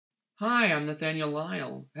Hi, I'm Naethaniel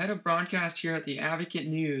Lile, head of broadcast here at the Advocate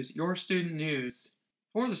News, your student news.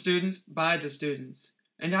 For the students, by the students.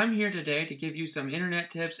 And I'm here today to give you some internet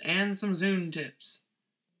tips and some Zoom tips.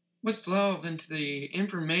 Let's delve into the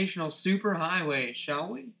informational superhighway,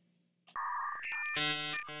 shall we?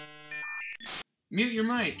 Mute your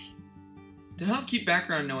mic. To help keep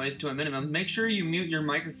background noise to a minimum, make sure you mute your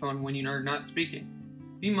microphone when you are not speaking.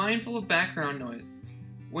 Be mindful of background noise.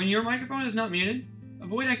 When your microphone is not muted,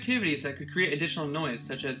 avoid activities that could create additional noise,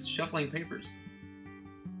 such as shuffling papers.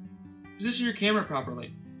 Position your camera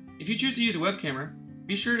properly. If you choose to use a web camera,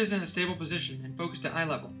 be sure it is in a stable position and focused at eye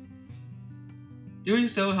level. Doing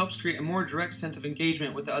so helps create a more direct sense of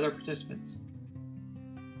engagement with the other participants.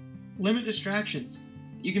 Limit distractions.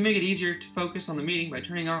 You can make it easier to focus on the meeting by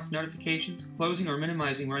turning off notifications, closing or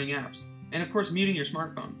minimizing running apps, and of course muting your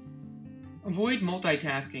smartphone. Avoid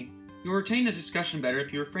multitasking. You'll retain the discussion better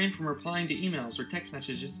if you refrain from replying to emails or text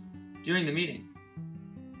messages during the meeting.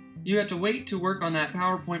 You have to wait to work on that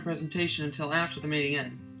PowerPoint presentation until after the meeting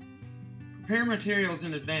ends. Prepare materials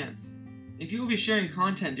in advance. If you will be sharing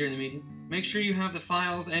content during the meeting, make sure you have the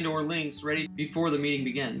files and/or links ready before the meeting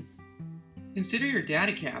begins. Consider your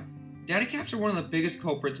data cap. Data caps are one of the biggest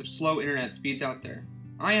culprits of slow internet speeds out there.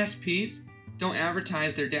 ISPs don't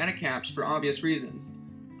advertise their data caps for obvious reasons,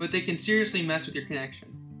 but they can seriously mess with your connection.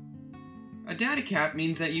 A data cap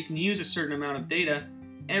means that you can use a certain amount of data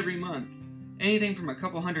every month, anything from a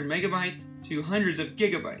couple hundred megabytes to hundreds of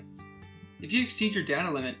gigabytes. If you exceed your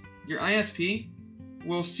data limit, your ISP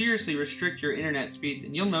will seriously restrict your internet speeds,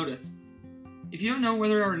 and you'll notice. If you don't know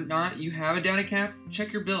whether or not you have a data cap,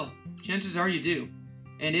 check your bill. Chances are you do,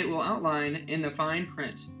 and it will outline in the fine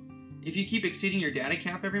print. If you keep exceeding your data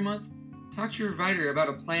cap every month, talk to your provider about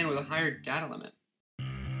a plan with a higher data limit.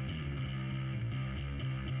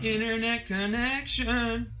 Internet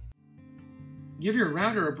connection. Give your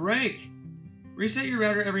router a break. Reset your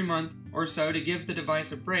router every month or so to give the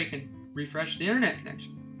device a break and refresh the internet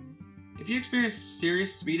connection. If you experience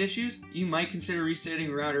serious speed issues, you might consider resetting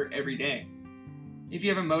your router every day. If you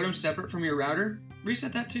have a modem separate from your router,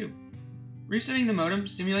 reset that too. Resetting the modem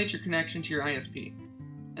stimulates your connection to your ISP,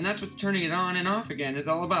 and that's what turning it on and off again is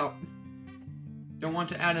all about. Don't want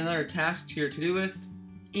to add another task to your to-do list?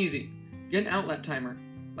 Easy. Get an outlet timer.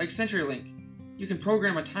 Like CenturyLink, you can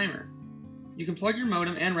program a timer. You can plug your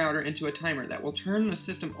modem and router into a timer that will turn the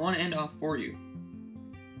system on and off for you.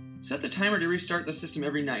 Set the timer to restart the system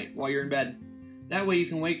every night while you're in bed. That way you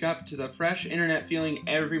can wake up to the fresh internet feeling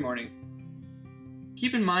every morning.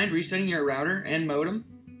 Keep in mind, resetting your router and modem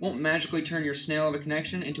won't magically turn your snail of a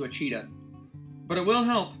connection into a cheetah. But it will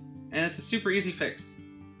help, and it's a super easy fix.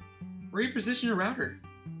 Reposition your router.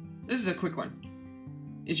 This is a quick one.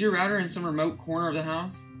 Is your router in some remote corner of the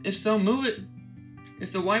house? If so, move it.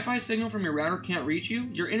 If the Wi-Fi signal from your router can't reach you,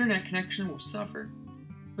 your internet connection will suffer.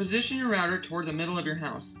 Position your router toward the middle of your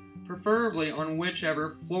house, preferably on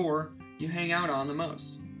whichever floor you hang out on the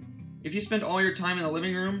most. If you spend all your time in the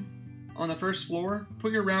living room on the first floor,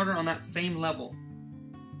 put your router on that same level.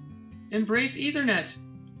 Embrace Ethernet.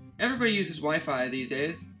 Everybody uses Wi-Fi these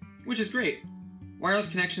days, which is great. Wireless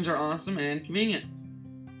connections are awesome and convenient,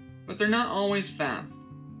 but they're not always fast.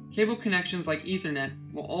 Cable connections like Ethernet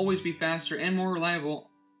will always be faster and more reliable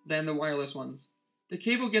than the wireless ones. The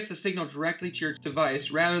cable gets the signal directly to your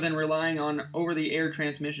device rather than relying on over-the-air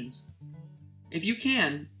transmissions. If you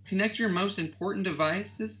can, connect your most important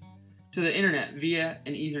devices to the internet via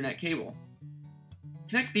an Ethernet cable.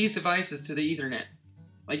 Connect these devices to the Ethernet,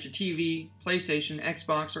 like your TV, PlayStation,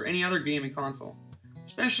 Xbox, or any other gaming console,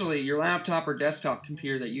 especially your laptop or desktop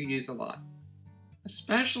computer that you use a lot.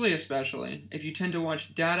 Especially if you tend to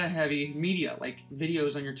watch data-heavy media like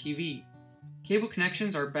videos on your TV. Cable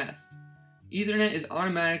connections are best. Ethernet is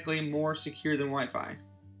automatically more secure than Wi-Fi.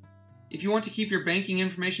 If you want to keep your banking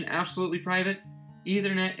information absolutely private,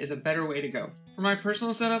 Ethernet is a better way to go. For my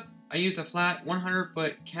personal setup, I use a flat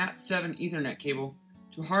 100-foot Cat7 Ethernet cable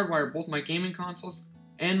to hardwire both my gaming consoles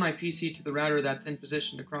and my PC to the router that's in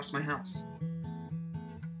position across my house.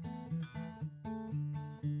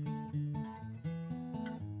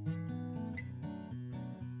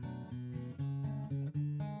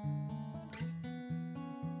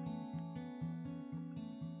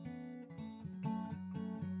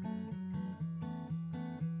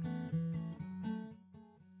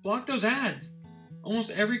 Block those ads. Almost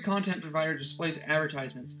every content provider displays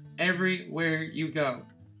advertisements everywhere you go.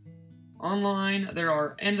 Online, there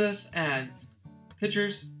are endless ads,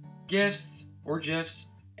 pictures, GIFs or GIFs,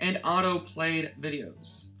 and auto-played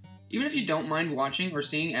videos. Even if you don't mind watching or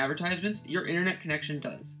seeing advertisements, your internet connection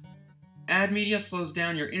does. Ad media slows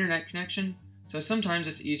down your internet connection, so sometimes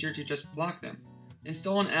it's easier to just block them.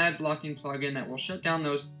 Install an ad blocking plugin that will shut down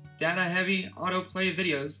those data-heavy autoplay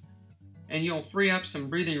videos, and you'll free up some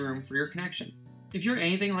breathing room for your connection. If you're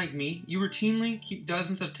anything like me, you routinely keep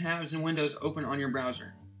dozens of tabs and windows open on your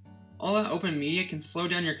browser. All that open media can slow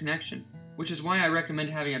down your connection, which is why I recommend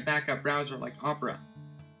having a backup browser like Opera.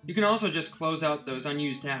 You can also just close out those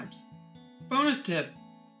unused tabs. Bonus tip!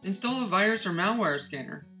 Install a virus or malware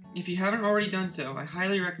scanner. If you haven't already done so, I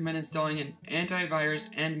highly recommend installing an antivirus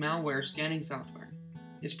and malware scanning software.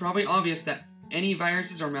 It's probably obvious that any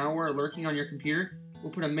viruses or malware lurking on your computer will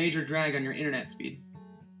put a major drag on your internet speed.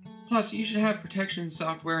 Plus, you should have protection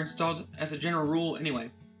software installed as a general rule anyway.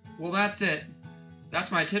 Well, that's it.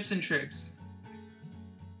 That's my tips and tricks.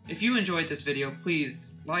 If you enjoyed this video,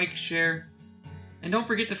 please like, share, and don't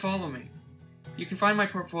forget to follow me. You can find my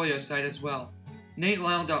portfolio site as well,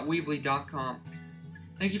 naethaniel.weebly.com.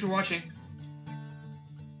 Thank you for watching.